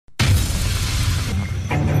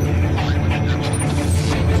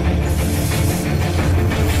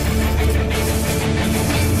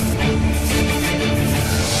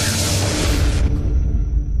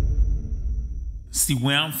See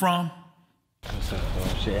where I'm from? What's up, bro?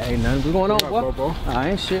 Shit, ain't nothing. What's going on, bro?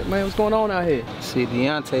 I ain't shit, man. What's going on out here? See,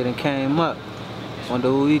 Deontay done came up. Wonder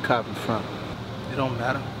who he copping from. It don't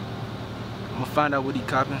matter. I'm gonna find out what he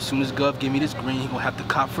copping. As soon as Gov give me this green, he gonna have to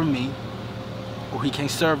cop from me, or he can't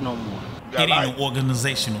serve no more. It ain't no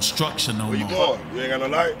organizational structure no more. Where you going? You ain't got no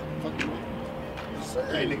light?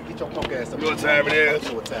 Hey, nigga, get your punk ass up. You know what time it is?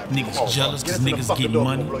 Niggas jealous cause niggas getting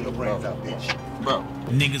money. Blow your brains out, bitch. Bro.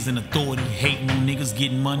 Niggas in authority hating on niggas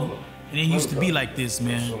getting money. It ain't used to be like this,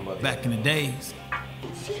 man, back in the days.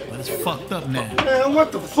 But it's fucked up now. Man,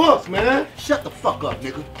 what the fuck, man? Shut the fuck up,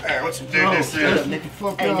 nigga. Hey, what you think this is? Hey,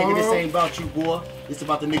 nigga, this ain't about you, boy. It's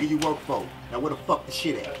about the nigga you work for. Now, where the fuck the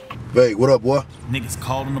shit at? Bagg, what up, boy? Niggas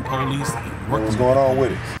calling the police. What's going on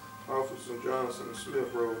with it? Officer Johnson and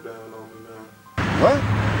Smith rolled down on me now. What?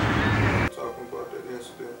 Talking about that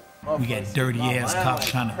incident. We got dirty ass cops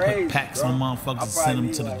trying to put packs on motherfuckers and send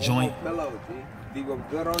them to the joint. You go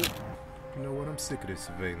good on it? You know what? I'm sick of this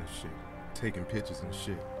surveillance shit. Taking pictures and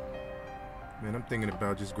shit. Man, I'm thinking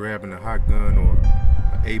about just grabbing a hot gun or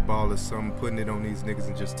an 8-ball or something, putting it on these niggas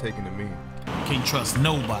and just taking them in. Can't trust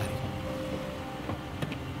nobody.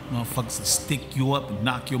 Motherfuckers will stick you up and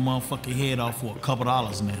knock your motherfucking head off for a couple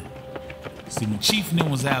dollars now. See, when Chief and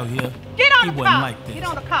them was out here, it wasn't like this. Get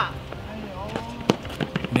on the cop.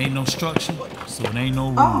 It ain't no structure, so it ain't no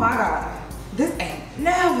rule. Oh my God. This ain't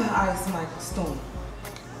never Ice Michael Storm.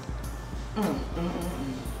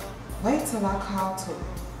 Wait till I call to.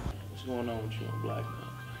 What's going on with you on Black Man?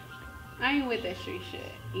 I ain't with that street shit.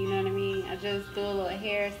 You know what I mean? I just do a little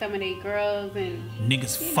hair, some of they girls and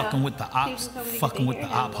Niggas fucking with the ops, fucking with the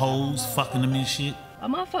op hoes, fucking them and shit. A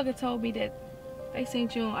motherfucker told me that they seen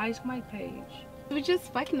you on Ice Mike page. we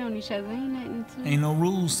just fucking on each other. Ain't nothing to. Ain't no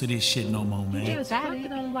rules to this shit no more, man. Just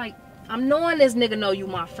fucking on like. I'm knowing this nigga know you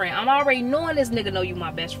my friend. I'm already knowing this nigga know you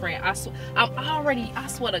my best friend. I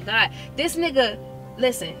swear to God, this nigga.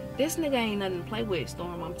 Listen, this nigga ain't nothing to play with,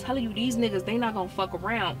 Storm. I'm telling you, these niggas, they not gonna fuck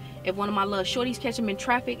around. If one of my little shorties catch him in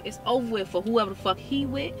traffic, it's over with for whoever the fuck he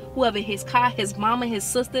with, whoever his car, his mama, his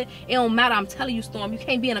sister. It don't matter. I'm telling you, Storm, you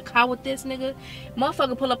can't be in a car with this nigga.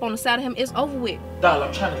 Motherfucker pull up on the side of him, it's over with. Doll,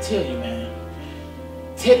 I'm trying to tell you, man.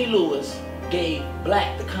 Teddy Lewis gave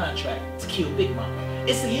Black the contract to kill Big Mama.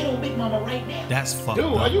 It's a hit on Big Mama right now. That's fucked Dude,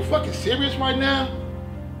 up. are you fucking serious right now?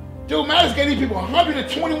 Dude, man, I just gave these people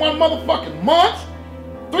 121 motherfucking months.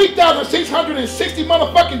 3,660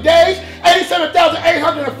 motherfucking days,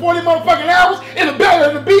 87,840 motherfucking hours in the belly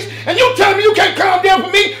of the beast, and you telling me you can't calm down for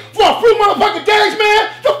me for a few motherfucking days, man?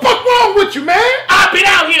 The fuck wrong with you, man? I've been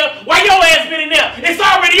out here while your ass been in there. It's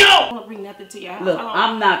already on. I don't bring nothing to your house. Look,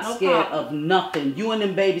 I'm not scared of nothing. You and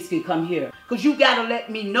them babies can come here. Because you got to let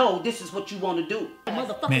me know this is what you want to do.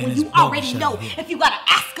 Motherfucker, man, when you already know. If you got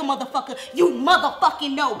to ask a motherfucker, you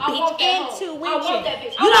motherfucking know, bitch. Intuition. I want that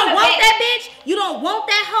bitch. You don't want that bitch? You don't want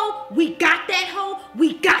that hoe? We got that hoe.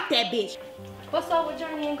 We got that bitch. What's up with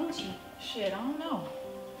Journey and Gucci? Shit, I don't know.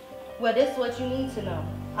 Well, this is what you need to know.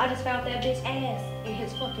 I just found that bitch ass in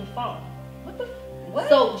his fucking phone. What?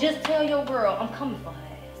 So just tell your girl I'm coming for her ass.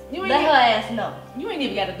 You ain't Let her ass know. You ain't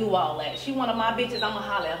even got to do all that. She one of my bitches, I'ma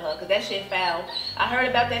holler at her, because that shit foul. I heard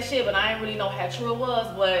about that shit, but I ain't really know how true it was,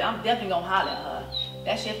 but I'm definitely gonna holler at her.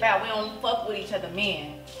 That shit foul. We don't fuck with each other,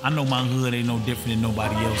 men. I know my hood ain't no different than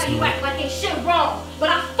nobody else. You act like this shit wrong, but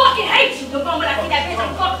I fucking hate you. The moment I see that bitch,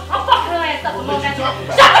 I'm fucking her ass up. The moment shut the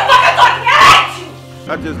fuck up, I hate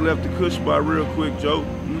you. I just left the Kush spot real quick, Joe.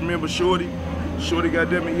 You remember Shorty? Shorty,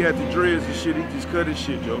 goddamn it, he had the dreads and shit. He just cut his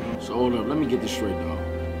shit, Joe. So hold up, let me get this straight, dog.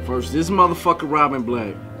 First, this motherfucker robbing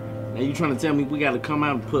Black. Now you trying to tell me we gotta come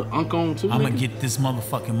out and put Unc on too? I'ma get this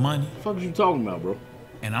motherfucking money. What the fuck is you talking about, bro?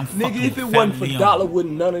 And I'm fucking nigga, if it wasn't for Dollar,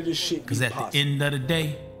 wouldn't none of this shit be Cause at possible. the end of the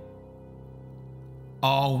day,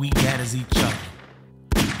 all we got is each other.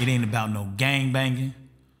 It ain't about no gang banging.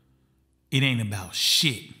 It ain't about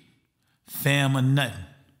shit. Fam or nothing.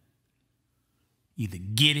 Either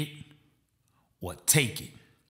get it or take it.